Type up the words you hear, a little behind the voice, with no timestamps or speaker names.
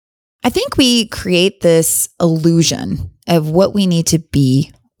think we create this illusion of what we need to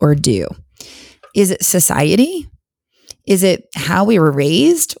be or do. Is it society? Is it how we were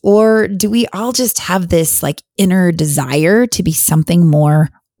raised? Or do we all just have this like inner desire to be something more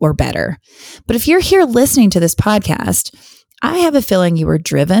or better? But if you're here listening to this podcast, I have a feeling you are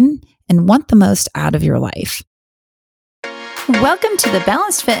driven and want the most out of your life. Welcome to the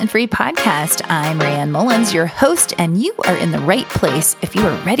Balanced, Fit, and Free podcast. I'm Rayanne Mullins, your host, and you are in the right place if you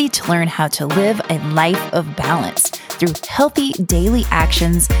are ready to learn how to live a life of balance through healthy daily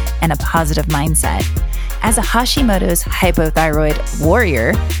actions and a positive mindset. As a Hashimoto's hypothyroid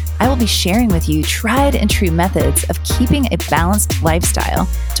warrior, I will be sharing with you tried and true methods of keeping a balanced lifestyle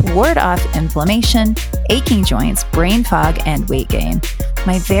to ward off inflammation, aching joints, brain fog, and weight gain.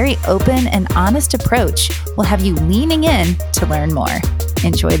 My very open and honest approach will have you leaning in to learn more.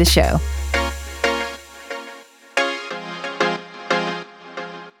 Enjoy the show.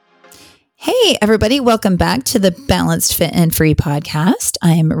 Hey, everybody. Welcome back to the Balanced, Fit, and Free podcast.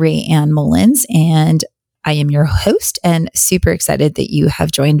 I'm Rayanne Mullins, and I am your host and super excited that you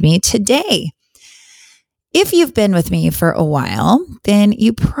have joined me today. If you've been with me for a while, then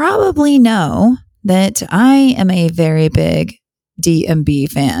you probably know that I am a very big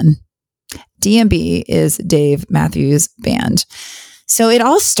DMB fan. DMB is Dave Matthews Band. So it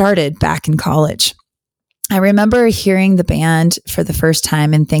all started back in college. I remember hearing the band for the first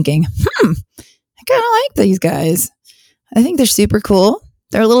time and thinking, I kind of like these guys. I think they're super cool.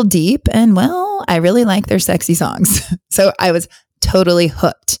 They're a little deep and, well, I really like their sexy songs. So I was totally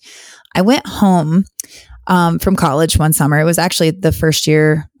hooked. I went home from college one summer. It was actually the first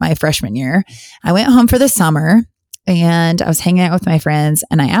year, my freshman year. I went home for the summer and I was hanging out with my friends.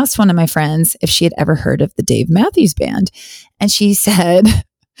 And I asked one of my friends if she had ever heard of the Dave Matthews Band. And she said,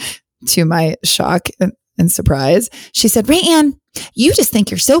 to my shock and surprise, she said, Rayanne, you just think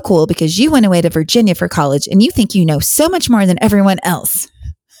you're so cool because you went away to Virginia for college and you think you know so much more than everyone else.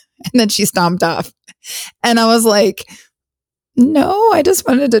 And then she stomped off. And I was like, no, I just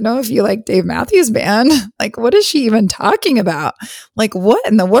wanted to know if you like Dave Matthews Band. Like, what is she even talking about? Like, what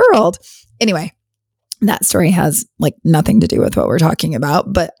in the world? Anyway, that story has like nothing to do with what we're talking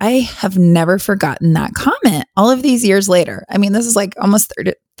about, but I have never forgotten that comment all of these years later. I mean, this is like almost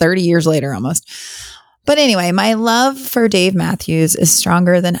 30 years later almost. But anyway, my love for Dave Matthews is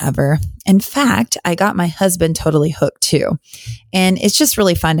stronger than ever. In fact, I got my husband totally hooked too. And it's just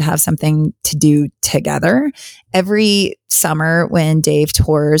really fun to have something to do together. Every summer when Dave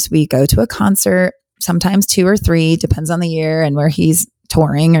tours, we go to a concert, sometimes 2 or 3, depends on the year and where he's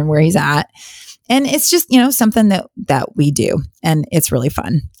touring and where he's at. And it's just, something that we do. And it's really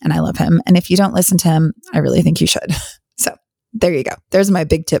fun. And I love him. And if you don't listen to him, I really think you should. So there you go. There's my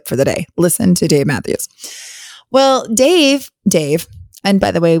big tip for the day. Listen to Dave Matthews. Well, Dave, and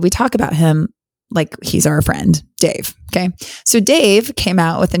by the way, we talk about him like he's our friend, Dave. Okay. So Dave came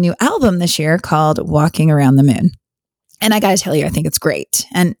out with a new album this year called Walking Around the Moon. And I got to tell you, I think it's great.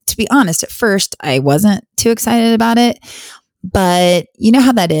 And to be honest, at first, I wasn't too excited about it. But you know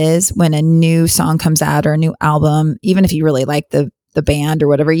how that is when a new song comes out or a new album, even if you really like the band or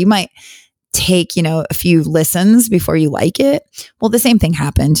whatever, you might take, a few listens before you like it. Well, the same thing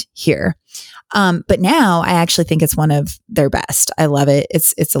happened here. But now I actually think it's one of their best. I love it.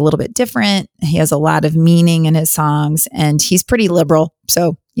 It's a little bit different. He has a lot of meaning in his songs and he's pretty liberal.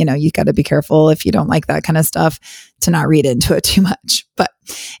 So, you got to be careful if you don't like that kind of stuff to not read into it too much. But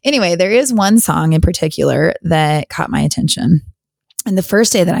anyway, there is one song in particular that caught my attention. And the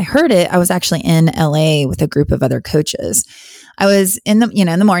first day that I heard it, I was actually in LA with a group of other coaches. I was in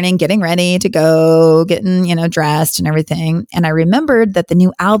the morning getting ready to go, getting, dressed and everything. And I remembered that the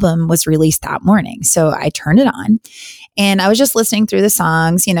new album was released that morning. So I turned it on and I was just listening through the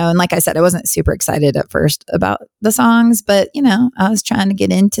songs, and like I said, I wasn't super excited at first about the songs, but I was trying to get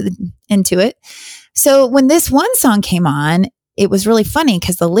into it. So when this one song came on, it was really funny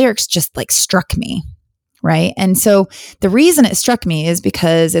because the lyrics just like struck me. Right. And so the reason it struck me is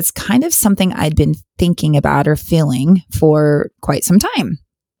because it's kind of something I'd been thinking about or feeling for quite some time.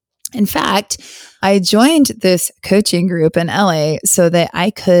 In fact, I joined this coaching group in LA so that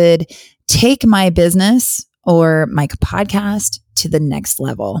I could take my business or my podcast to the next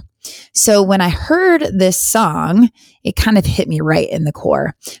level. So when I heard this song, it kind of hit me right in the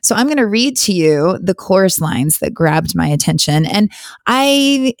core. So I'm going to read to you the chorus lines that grabbed my attention, and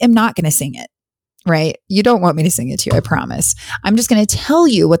I am not going to sing it. Right? You don't want me to sing it to you, I promise. I'm just going to tell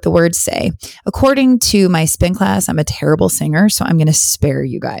you what the words say. According to my spin class, I'm a terrible singer, so I'm going to spare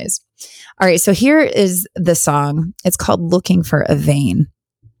you guys. All right, so here is the song. It's called Looking for a Vein.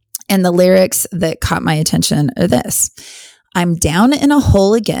 And the lyrics that caught my attention are this. I'm down in a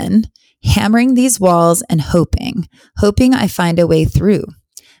hole again, hammering these walls and hoping I find a way through.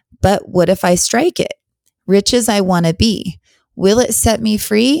 But what if I strike it? Rich as I want to be, will it set me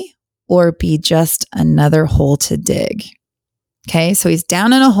free or be just another hole to dig? Okay, so he's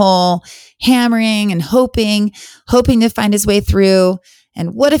down in a hole, hammering and hoping to find his way through.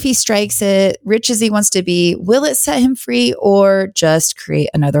 And what if he strikes it, rich as he wants to be, will it set him free or just create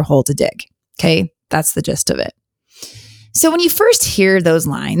another hole to dig? Okay, that's the gist of it. So when you first hear those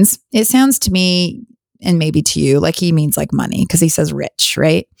lines, it sounds to me, and maybe to you, like he means like money because he says rich,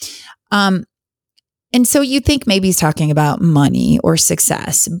 right? And so you think maybe he's talking about money or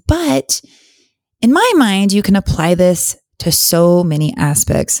success. But in my mind, you can apply this to so many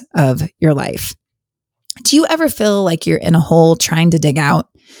aspects of your life. Do you ever feel like you're in a hole trying to dig out,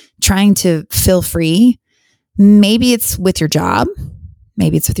 trying to feel free? Maybe it's with your job.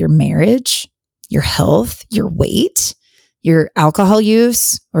 Maybe it's with your marriage, your health, your weight, your alcohol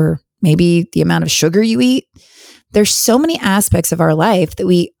use, or maybe the amount of sugar you eat. There's so many aspects of our life that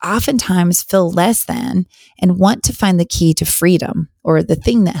we oftentimes feel less than and want to find the key to freedom or the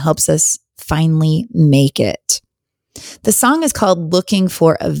thing that helps us finally make it. The song is called Looking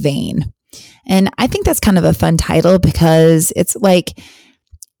for a Vein. And I think that's kind of a fun title because it's like,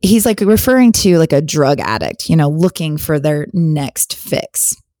 he's like referring to like a drug addict, looking for their next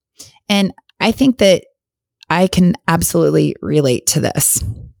fix. And I think that I can absolutely relate to this.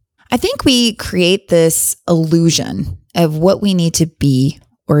 I think we create this illusion of what we need to be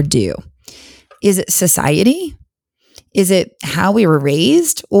or do. Is it society? Is it how we were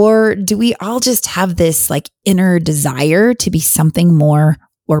raised? Or do we all just have this like inner desire to be something more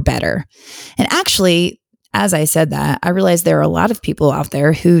or better? And actually, as I said that, I realized there are a lot of people out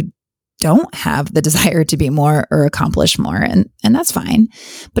there who don't have the desire to be more or accomplish more. And that's fine.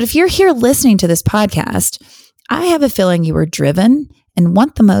 But if you're here listening to this podcast, I have a feeling you are driven and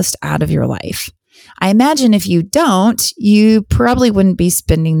want the most out of your life. I imagine if you don't, you probably wouldn't be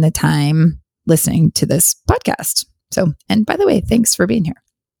spending the time listening to this podcast. So, and by the way, thanks for being here.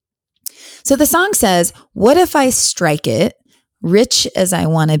 So the song says, what if I strike it, rich as I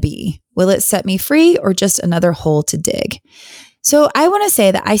want to be? Will it set me free or just another hole to dig? So I want to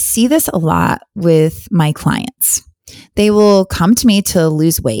say that I see this a lot with my clients. They will come to me to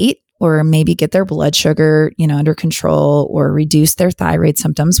lose weight or maybe get their blood sugar, under control or reduce their thyroid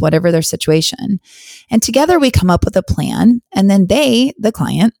symptoms, whatever their situation. And together we come up with a plan and then the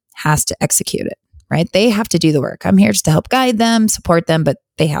client has to execute it, right? They have to do the work. I'm here just to help guide them, support them, but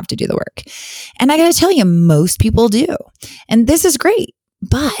they have to do the work. And I got to tell you, most people do. And this is great.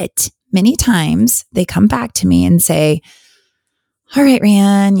 But many times they come back to me and say, all right,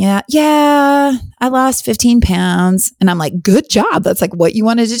 Ryan, yeah, I lost 15 pounds. And I'm like, good job. That's like what you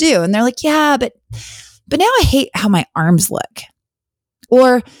wanted to do. And they're like, yeah, but now I hate how my arms look.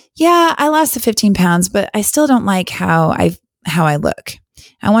 Or, yeah, I lost the 15 pounds, but I still don't like how I look.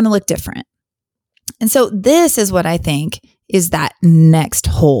 I want to look different. And so this is what I think is that next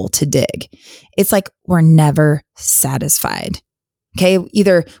hole to dig. It's like we're never satisfied. Okay,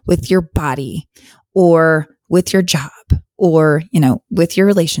 either with your body or with your job or, with your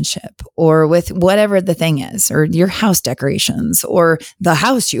relationship or with whatever the thing is, or your house decorations or the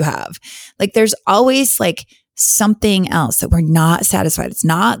house you have. Like there's always like something else that we're not satisfied. It's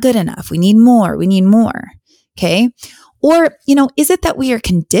not good enough. We need more. Okay. Or, is it that we are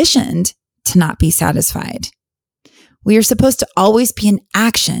conditioned to not be satisfied? We are supposed to always be in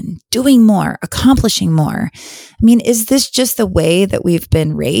action, doing more, accomplishing more. I mean, is this just the way that we've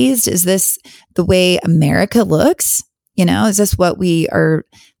been raised? Is this the way America looks? Is this what we are,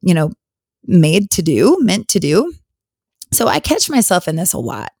 meant to do? So I catch myself in this a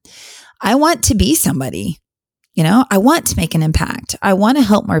lot. I want to be somebody, I want to make an impact. I want to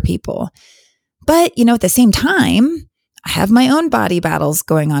help more people. But, at the same time, I have my own body battles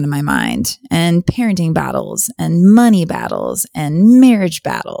going on in my mind and parenting battles and money battles and marriage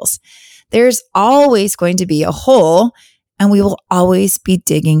battles. There's always going to be a hole and we will always be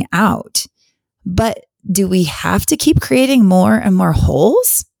digging out. But do we have to keep creating more and more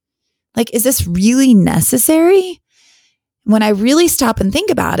holes? Like, is this really necessary? When I really stop and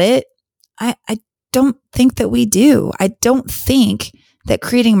think about it, I don't think that we do. I don't think that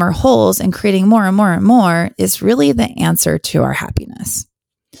creating more holes and creating more and more and more is really the answer to our happiness.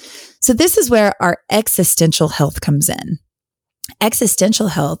 So this is where our existential health comes in. Existential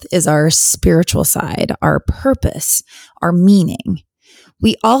health is our spiritual side, our purpose, our meaning.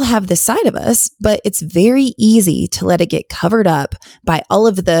 We all have this side of us, but it's very easy to let it get covered up by all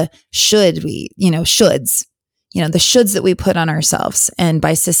of the shoulds, the shoulds that we put on ourselves and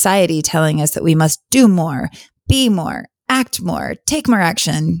by society telling us that we must do more, be more, act more, take more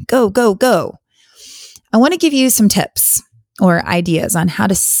action, go, go, go. I want to give you some tips or ideas on how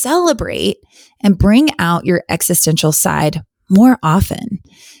to celebrate and bring out your existential side more often.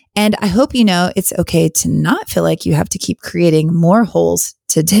 And I hope you know it's okay to not feel like you have to keep creating more holes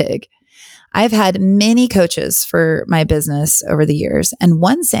to dig. I've had many coaches for my business over the years, and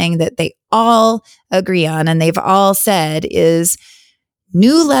one saying that they all agree on and they've all said is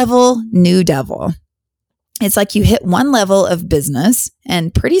new level, new devil. It's like you hit one level of business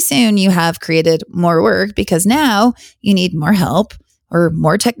and pretty soon you have created more work because now you need more help or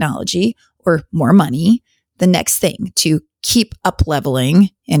more technology or more money, the next thing to keep up leveling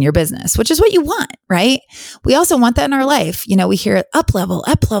in your business, which is what you want, right? We also want that in our life. You know, we hear it up level.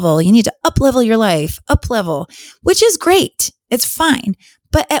 You need to up level your life, up level, which is great. It's fine.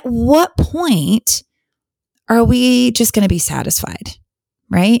 But at what point are we just going to be satisfied,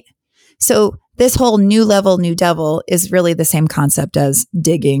 right? So this whole new level, new devil is really the same concept as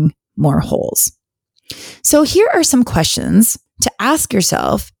digging more holes. So here are some questions to ask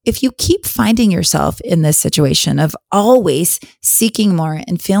yourself if you keep finding yourself in this situation of always seeking more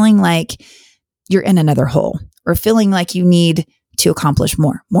and feeling like you're in another hole or feeling like you need to accomplish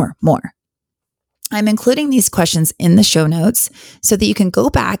more. I'm including these questions in the show notes so that you can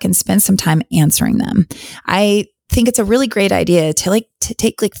go back and spend some time answering them. I think it's a really great idea to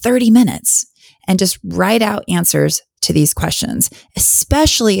take 30 minutes and just write out answers to these questions,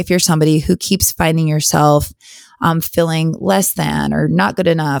 especially if you're somebody who keeps finding yourself feeling less than or not good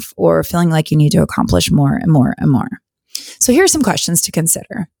enough or feeling like you need to accomplish more and more and more. So here are some questions to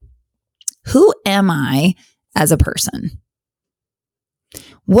consider. Who am I as a person?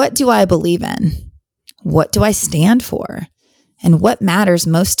 What do I believe in? What do I stand for? And what matters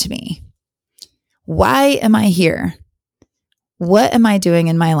most to me? Why am I here? What am I doing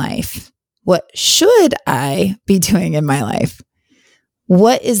in my life? What should I be doing in my life?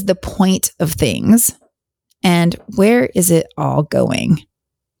 What is the point of things? And where is it all going?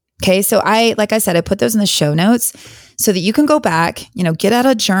 Okay, so like I said, I put those in the show notes so that you can go back, get out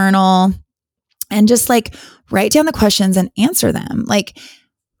a journal and just write down the questions and answer them.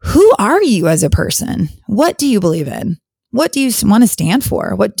 Who are you as a person? What do you believe in? What do you want to stand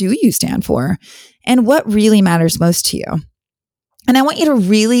for? What do you stand for? And what really matters most to you? And I want you to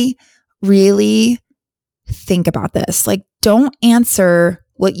really, really think about this. Don't answer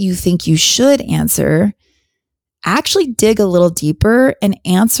what you think you should answer. Actually dig a little deeper and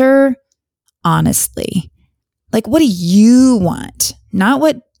answer honestly. What do you want? Not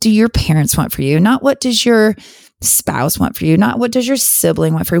what do your parents want for you? Not what does your spouse want for you? Not what does your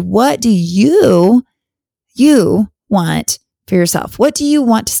sibling want for you? What do you want for yourself? What do you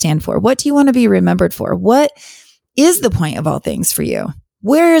want to stand for? What do you want to be remembered for? What is the point of all things for you?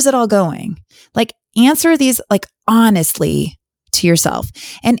 Where is it all going? Answer these honestly to yourself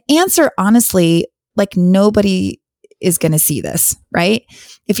and answer honestly nobody is going to see this, right?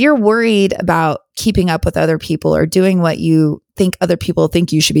 If you're worried about keeping up with other people or doing what you think other people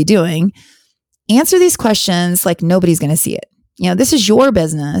think you should be doing, answer these questions like nobody's going to see it. This is your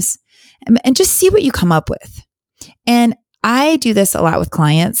business and just see what you come up with. And I do this a lot with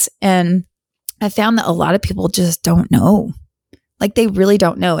clients and I found that a lot of people just don't know. They really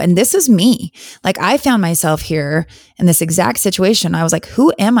don't know. And this is me. I found myself here in this exact situation. I was like,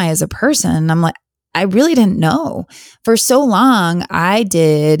 who am I as a person? And I'm like, I really didn't know. For so long, I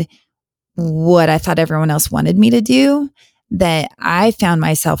did what I thought everyone else wanted me to do that I found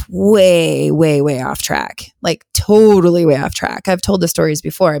myself way, way, way off track, totally way off track. I've told the stories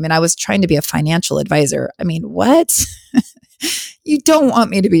before. I was trying to be a financial advisor. What? You don't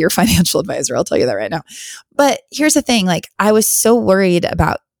want me to be your financial advisor. I'll tell you that right now. But here's the thing. I was so worried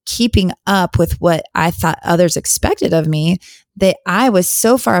about keeping up with what I thought others expected of me that I was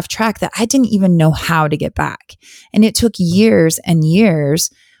so far off track that I didn't even know how to get back. And it took years and years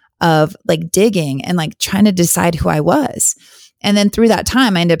of digging and trying to decide who I was. And then through that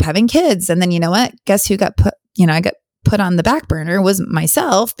time, I ended up having kids. And then you know what? Guess who got put, I got put on the back burner was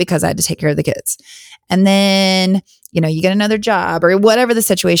myself because I had to take care of the kids. And then, you get another job or whatever the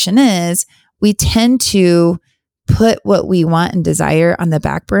situation is, we tend to put what we want and desire on the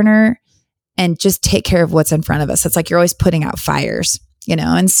back burner and just take care of what's in front of us. It's you're always putting out fires,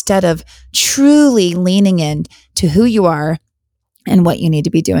 instead of truly leaning in to who you are and what you need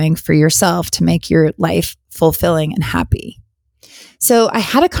to be doing for yourself to make your life fulfilling and happy. So I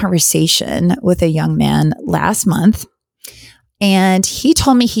had a conversation with a young man last month, and he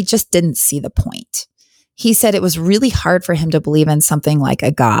told me he just didn't see the point. He said it was really hard for him to believe in something like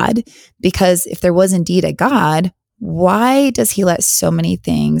a God, because if there was indeed a God, why does he let so many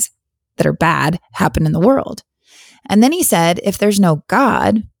things that are bad happen in the world? And then he said, if there's no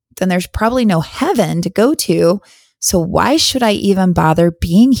God, then there's probably no heaven to go to. So why should I even bother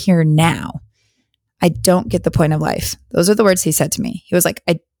being here now? I don't get the point of life. Those are the words he said to me. He was like,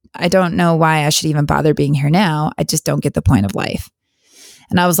 I don't know why I should even bother being here now. I just don't get the point of life.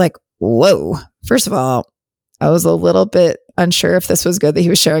 And I was like, whoa. First of all, I was a little bit unsure if this was good that he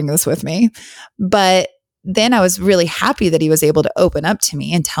was sharing this with me. But then I was really happy that he was able to open up to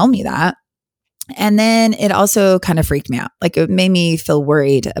me and tell me that. And then it also kind of freaked me out. Like it made me feel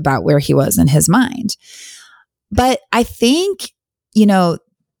worried about where he was in his mind. But I think,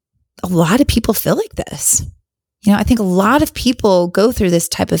 a lot of people feel like this. I think a lot of people go through this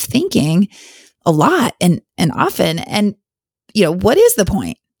type of thinking a lot and often. And, what is the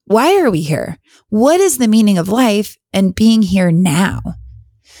point? Why are we here? What is the meaning of life and being here now?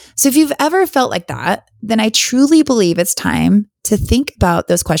 So if you've ever felt like that, then I truly believe it's time to think about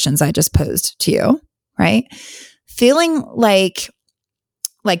those questions I just posed to you, right? Feeling like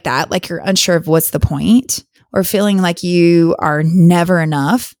that, like you're unsure of what's the point, or feeling like you are never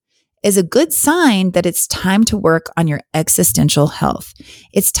enough, is a good sign that it's time to work on your existential health.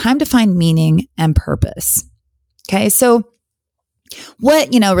 It's time to find meaning and purpose. Okay. So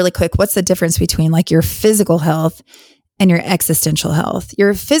really quick, what's the difference between like your physical health and your existential health?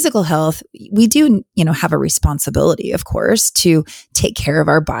 Your physical health, we do, have a responsibility, of course, to take care of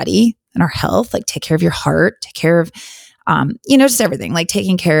our body and our health, like take care of your heart, take care of, just everything. Like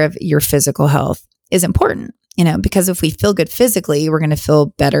taking care of your physical health is important, because if we feel good physically, we're going to feel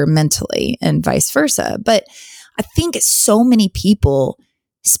better mentally and vice versa. But I think so many people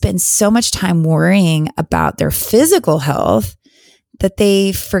spend so much time worrying about their physical health that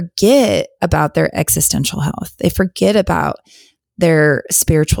they forget about their existential health. They forget about their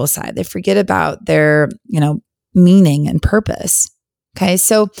spiritual side. They forget about their, meaning and purpose. Okay.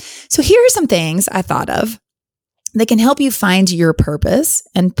 So here are some things I thought of that can help you find your purpose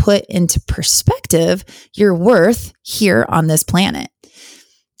and put into perspective your worth here on this planet.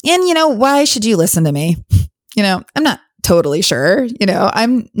 And, why should you listen to me? I'm not totally sure.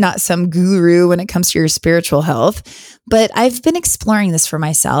 I'm not some guru when it comes to your spiritual health, but I've been exploring this for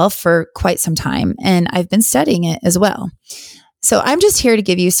myself for quite some time, and I've been studying it as well. So I'm just here to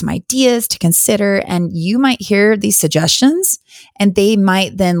give you some ideas to consider, and you might hear these suggestions and they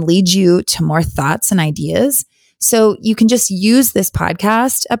might then lead you to more thoughts and ideas. So you can just use this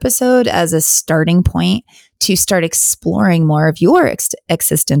podcast episode as a starting point to start exploring more of your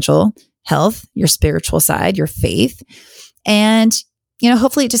existential health, your spiritual side, your faith. And,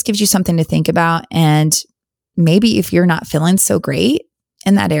 hopefully it just gives you something to think about. And maybe if you're not feeling so great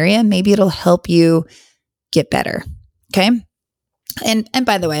in that area, maybe it'll help you get better. Okay. And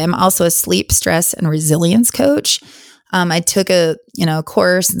by the way, I'm also a sleep, stress, and resilience coach. I took a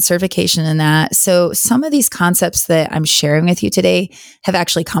course and certification in that. So some of these concepts that I'm sharing with you today have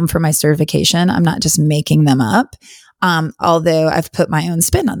actually come from my certification. I'm not just making them up, although I've put my own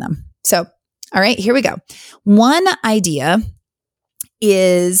spin on them. So, all right, here we go. One idea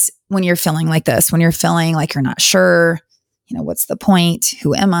is when you're feeling like this, when you're feeling like you're not sure, what's the point?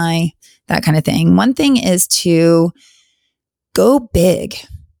 Who am I? That kind of thing. One thing is to go big.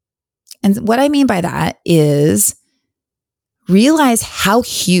 And what I mean by that is realize how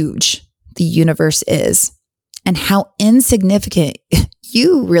huge the universe is and how insignificant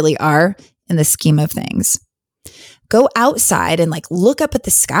you really are in the scheme of things. Go outside and look up at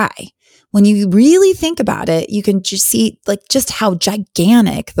the sky. When you really think about it, you can just see just how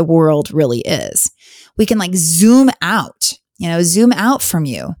gigantic the world really is. We can zoom out from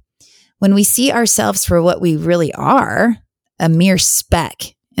you. When we see ourselves for what we really are, a mere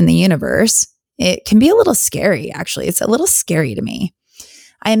speck in the universe, it can be a little scary, actually. It's a little scary to me.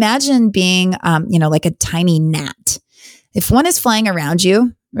 I imagine being, like a tiny gnat. If one is flying around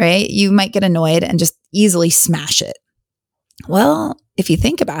you, right, you might get annoyed and just easily smash it. Well, if you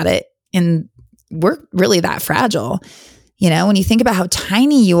think about it, and we're really that fragile, when you think about how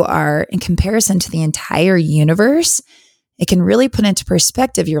tiny you are in comparison to the entire universe, it can really put into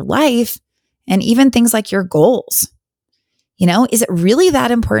perspective your life and even things like your goals. Is it really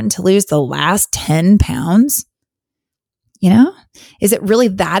that important to lose the last 10 pounds? Is it really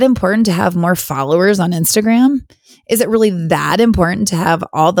that important to have more followers on Instagram? Is it really that important to have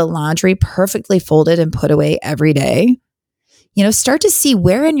all the laundry perfectly folded and put away every day? Start to see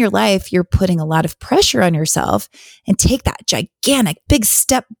where in your life you're putting a lot of pressure on yourself and take that gigantic big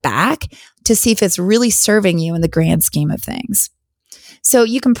step back to see if it's really serving you in the grand scheme of things. So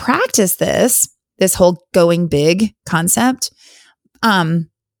you can practice this whole going big concept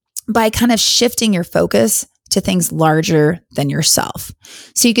by kind of shifting your focus to things larger than yourself.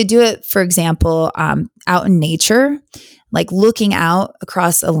 So you could do it, for example, out in nature, like looking out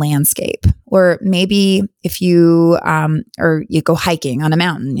across a landscape, or maybe if you or you go hiking on a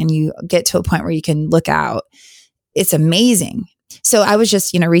mountain and you get to a point where you can look out. It's amazing. So I was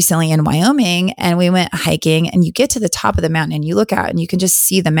just, recently in Wyoming, and we went hiking, and you get to the top of the mountain and you look out and you can just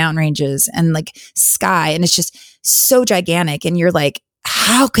see the mountain ranges and like sky. And it's just so gigantic. And you're like,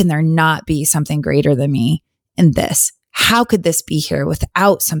 how can there not be something greater than me in this? How could this be here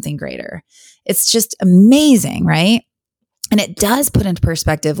without something greater? It's just amazing, right? And it does put into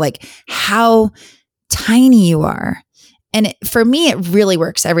perspective like how tiny you are. And for me, it really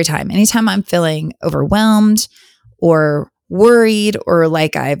works every time. Anytime I'm feeling overwhelmed or worried, or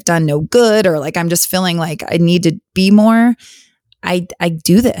like I've done no good, or like I'm just feeling like I need to be more, I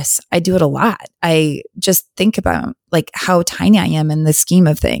do this. I do it a lot. I just think about like how tiny I am in the scheme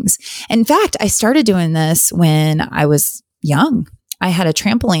of things. In fact, I started doing this when I was young. I had a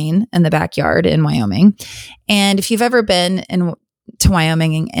trampoline in the backyard in Wyoming. And if you've ever been to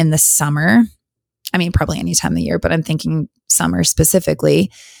Wyoming in the summer, I mean, probably any time of the year, but I'm thinking summer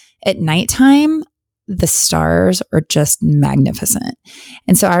specifically, at nighttime, the stars are just magnificent.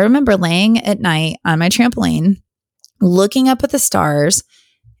 And so I remember laying at night on my trampoline, looking up at the stars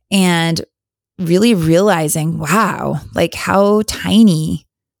and really realizing, wow, like how tiny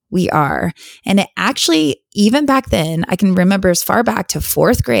we are. And it actually, even back then, I can remember as far back to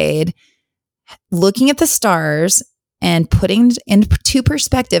fourth grade, looking at the stars and putting into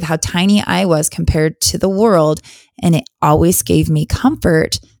perspective how tiny I was compared to the world. And it always gave me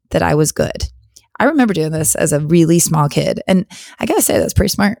comfort that I was good. I remember doing this as a really small kid. And I got to say, that's pretty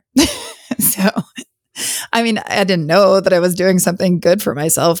smart. So, I mean, I didn't know that I was doing something good for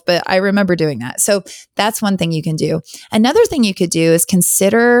myself, but I remember doing that. So that's one thing you can do. Another thing you could do is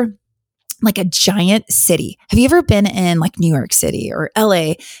consider like a giant city. Have you ever been in like New York City or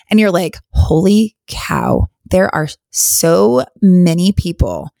LA and you're like, holy cow, there are so many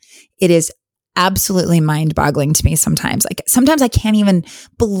people. It is absolutely mind-boggling to me sometimes. Like sometimes I can't even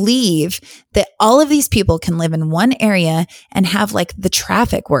believe that all of these people can live in one area and have like the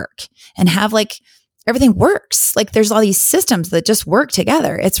traffic work and have like everything works. Like there's all these systems that just work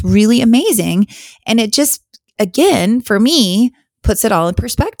together. It's really amazing. And it just, again, for me, puts it all in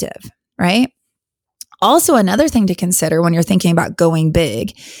perspective, right? Also, another thing to consider when you're thinking about going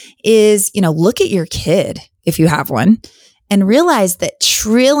big is, look at your kid if you have one, and realize that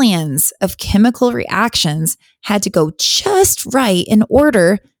trillions of chemical reactions had to go just right in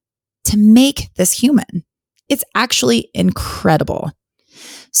order to make this human. It's actually incredible.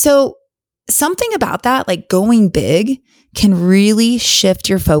 So something about that, like going big, can really shift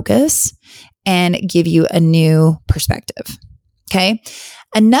your focus and give you a new perspective. Okay.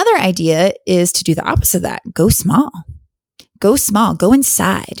 Another idea is to do the opposite of that. Go small. Go small, go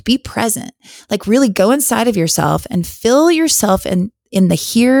inside, be present, like really go inside of yourself and feel yourself in the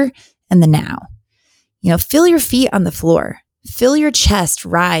here and the now. Feel your feet on the floor, feel your chest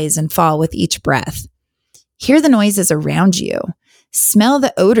rise and fall with each breath. Hear the noises around you, smell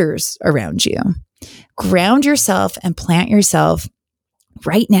the odors around you. Ground yourself and plant yourself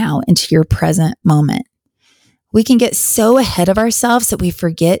right now into your present moment. We can get so ahead of ourselves that we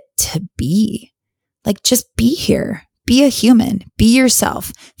forget to be. Like just be here. Be a human, be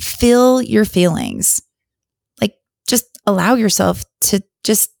yourself, feel your feelings. Like just allow yourself to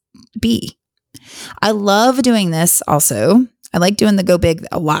just be. I love doing this also. I like doing the go big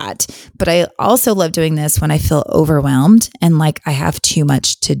a lot, but I also love doing this when I feel overwhelmed and like I have too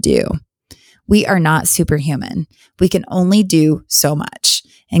much to do. We are not superhuman. We can only do so much,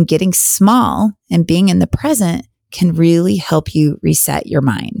 and getting small and being in the present can really help you reset your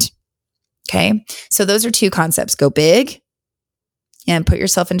mind. Okay. So those are two concepts. Go big and put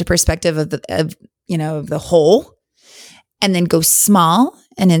yourself into perspective of the whole, and then go small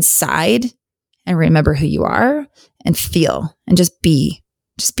and inside and remember who you are and feel and just be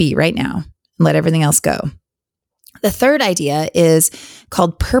right now and let everything else go. The third idea is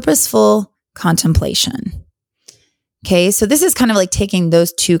called purposeful contemplation. Okay. So this is kind of like taking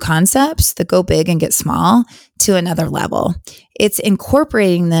those two concepts, the go big and get small, to another level. It's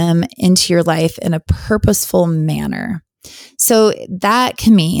incorporating them into your life in a purposeful manner. So that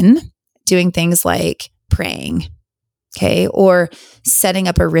can mean doing things like praying, okay, or setting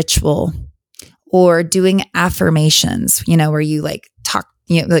up a ritual, or doing affirmations, where you like talk,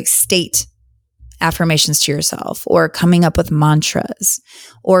 like state affirmations to yourself, or coming up with mantras,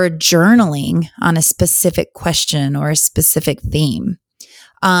 or journaling on a specific question or a specific theme.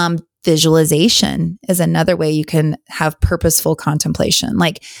 Visualization is another way you can have purposeful contemplation.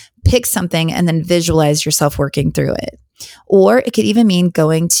 Like pick something and then visualize yourself working through it. Or it could even mean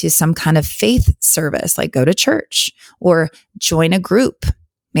going to some kind of faith service, like go to church or join a group.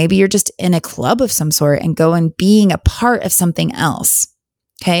 Maybe you're just in a club of some sort and go and being a part of something else.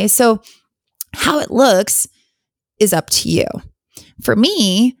 Okay. So how it looks is up to you. For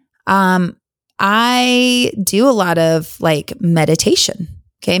me, I do a lot of like meditation.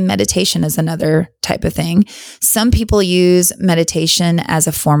 Okay. Meditation is another type of thing. Some people use meditation as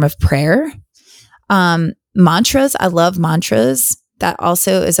a form of prayer. Mantras. I love mantras. That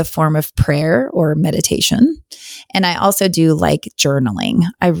also is a form of prayer or meditation. And I also do like journaling.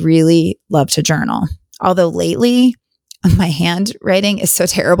 I really love to journal. Although lately my handwriting is so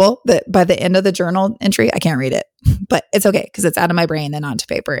terrible that by the end of the journal entry, I can't read it, but it's okay because it's out of my brain and onto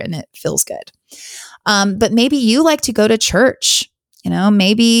paper and it feels good. But maybe you like to go to church,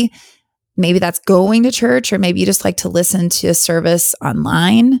 maybe that's going to church, or maybe you just like to listen to a service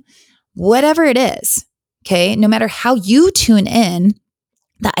online, whatever it is. Okay. No matter how you tune in,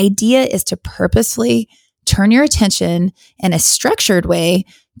 the idea is to purposefully turn your attention in a structured way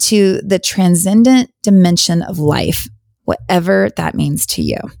to the transcendent dimension of life, whatever that means to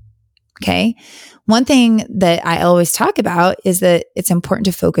you. Okay. One thing that I always talk about is that it's important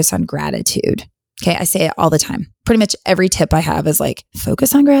to focus on gratitude. Okay. I say it all the time. Pretty much every tip I have is like,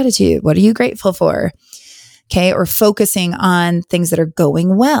 focus on gratitude. What are you grateful for? Okay. Or focusing on things that are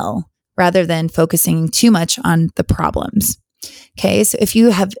going well rather than focusing too much on the problems. Okay. So if you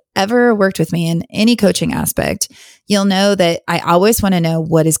have ever worked with me in any coaching aspect, you'll know that I always want to know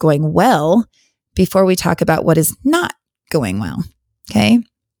what is going well before we talk about what is not going well. Okay.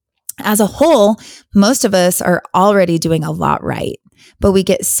 As a whole, most of us are already doing a lot right, but we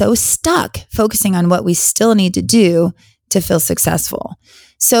get so stuck focusing on what we still need to do to feel successful.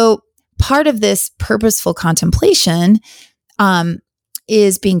 So part of this purposeful contemplation,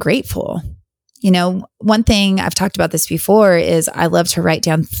 is being grateful. One thing I've talked about this before is I love to write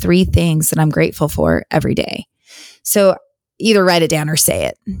down 3 things that I'm grateful for every day. So either write it down or say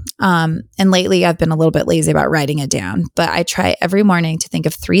it. And lately I've been a little bit lazy about writing it down, but I try every morning to think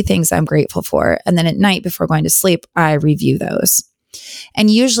of 3 things I'm grateful for. And then at night before going to sleep, I review those. And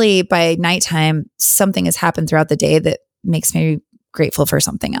usually by nighttime, something has happened throughout the day that makes me grateful for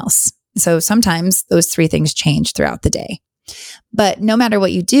something else. So sometimes those 3 things change throughout the day. But no matter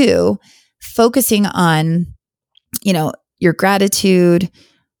what you do, focusing on, your gratitude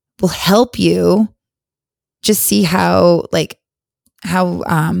will help you just see how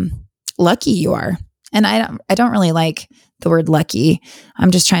lucky you are. And I don't really like the word lucky.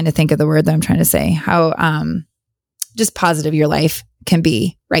 I'm just trying to think of the word that I'm trying to say, how just positive your life can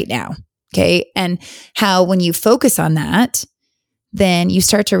be right now. Okay. And how when you focus on that, then you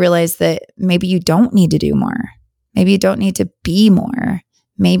start to realize that maybe you don't need to do more. Maybe you don't need to be more.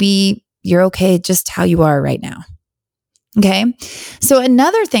 Maybe you're okay just how you are right now. Okay. So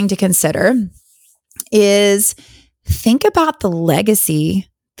another thing to consider is think about the legacy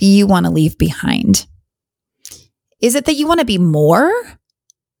that you want to leave behind. Is it that you want to be more,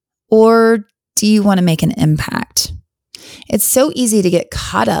 or do you want to make an impact? It's so easy to get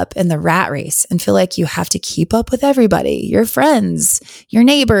caught up in the rat race and feel like you have to keep up with everybody, your friends, your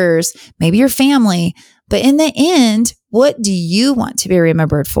neighbors, maybe your family. But in the end, what do you want to be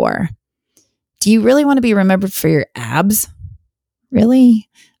remembered for? Do you really want to be remembered for your abs? Really?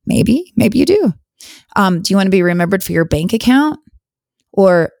 Maybe you do. Do you want to be remembered for your bank account?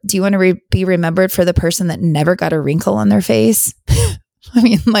 Or do you want to be remembered for the person that never got a wrinkle on their face?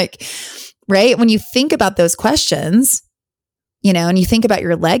 Right? When you think about those questions, and you think about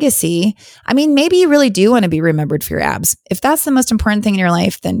your legacy, maybe you really do want to be remembered for your abs. If that's the most important thing in your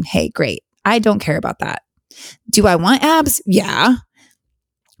life, then hey, great. I don't care about that. Do I want abs? Yeah.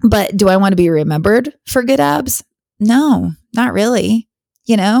 But do I want to be remembered for good abs? No, not really.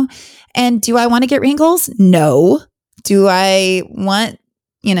 And do I want to get wrinkles? No. Do I want,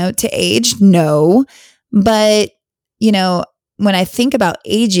 to age? No. But, when I think about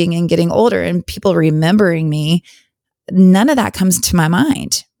aging and getting older and people remembering me, none of that comes to my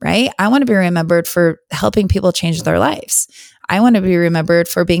mind, right? I want to be remembered for helping people change their lives. I want to be remembered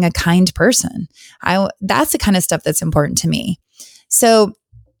for being a kind person. That's the kind of stuff that's important to me. So,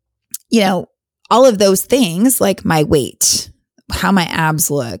 all of those things like my weight, how my abs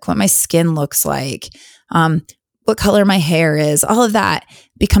look, what my skin looks like, what color my hair is, all of that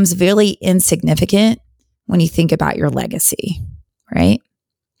becomes really insignificant when you think about your legacy, right?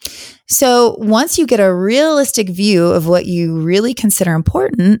 So once you get a realistic view of what you really consider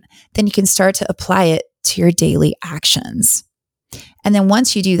important, then you can start to apply it to your daily actions. And then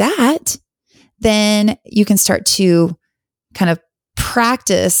once you do that, then you can start to kind of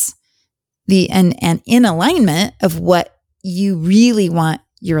practice and in alignment of what you really want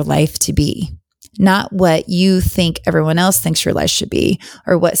your life to be, not what you think everyone else thinks your life should be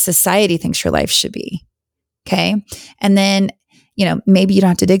or what society thinks your life should be. Okay. And then, maybe you don't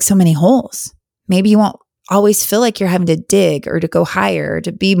have to dig so many holes. Maybe you won't always feel like you're having to dig or to go higher or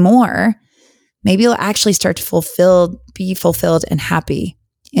to be more. Maybe you'll actually start to be fulfilled and happy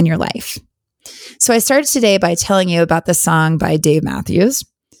in your life. So I started today by telling you about the song by Dave Matthews.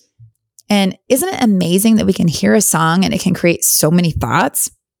 And isn't it amazing that we can hear a song and it can create so many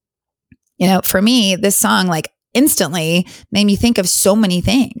thoughts? For me, this song instantly made me think of so many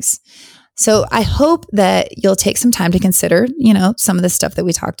things. So I hope that you'll take some time to consider, some of the stuff that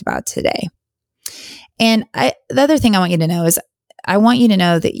we talked about today. And the other thing I want you to know is I want you to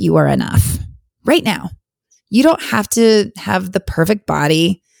know that you are enough right now. You don't have to have the perfect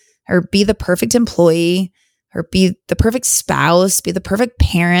body or be the perfect employee or be the perfect spouse, be the perfect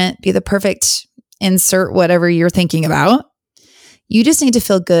parent, be the perfect insert whatever you're thinking about. You just need to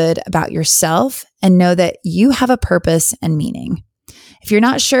feel good about yourself and know that you have a purpose and meaning. If you're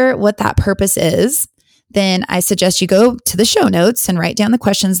not sure what that purpose is, then I suggest you go to the show notes and write down the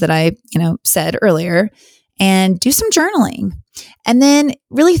questions that I, said earlier and do some journaling. And then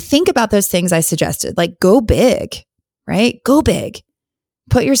really think about those things I suggested, like go big, right? Go big.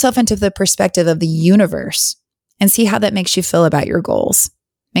 Put yourself into the perspective of the universe and see how that makes you feel about your goals.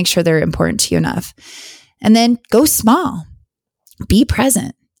 Make sure they're important to you enough. And then go small. Be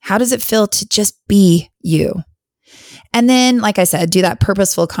present. How does it feel to just be you? And then, like I said, do that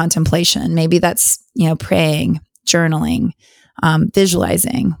purposeful contemplation. Maybe that's, praying, journaling,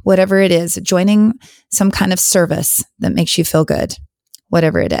 visualizing, whatever it is, joining some kind of service that makes you feel good,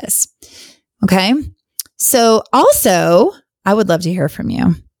 whatever it is. Okay. So also, I would love to hear from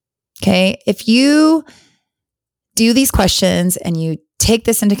you. Okay. If you do these questions and you take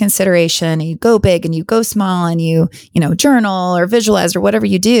this into consideration and you go big and you go small and you journal or visualize or whatever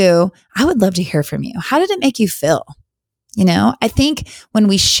you do, I would love to hear from you. How did it make you feel? I think when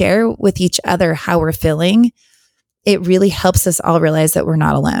we share with each other how we're feeling, it really helps us all realize that we're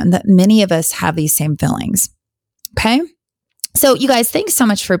not alone, that many of us have these same feelings. Okay. So you guys, thanks so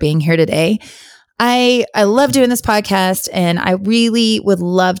much for being here today. I love doing this podcast and I really would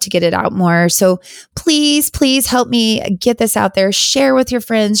love to get it out more. So please help me get this out there. Share with your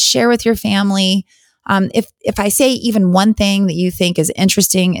friends, share with your family. If I say even one thing that you think is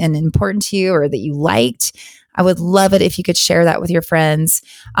interesting and important to you or that you liked, I would love it if you could share that with your friends.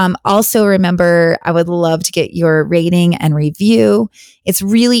 Also, remember, I would love to get your rating and review. It's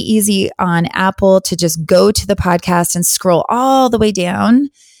really easy on Apple to just go to the podcast and scroll all the way down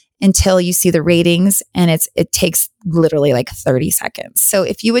until you see the ratings. And it takes literally 30 seconds. So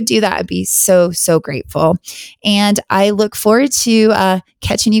if you would do that, I'd be so, so grateful. And I look forward to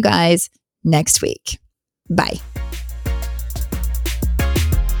catching you guys next week. Bye.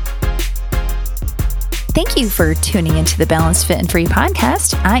 Thank you for tuning into the Balanced Fit and Free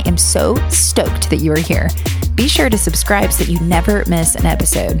podcast. I am so stoked that you are here. Be sure to subscribe so that you never miss an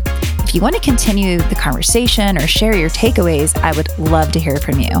episode. If you want to continue the conversation or share your takeaways, I would love to hear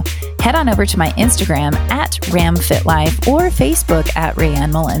from you. Head on over to my Instagram at RamFitLife or Facebook at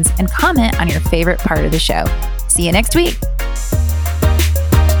Rayanne Mullins and comment on your favorite part of the show. See you next week.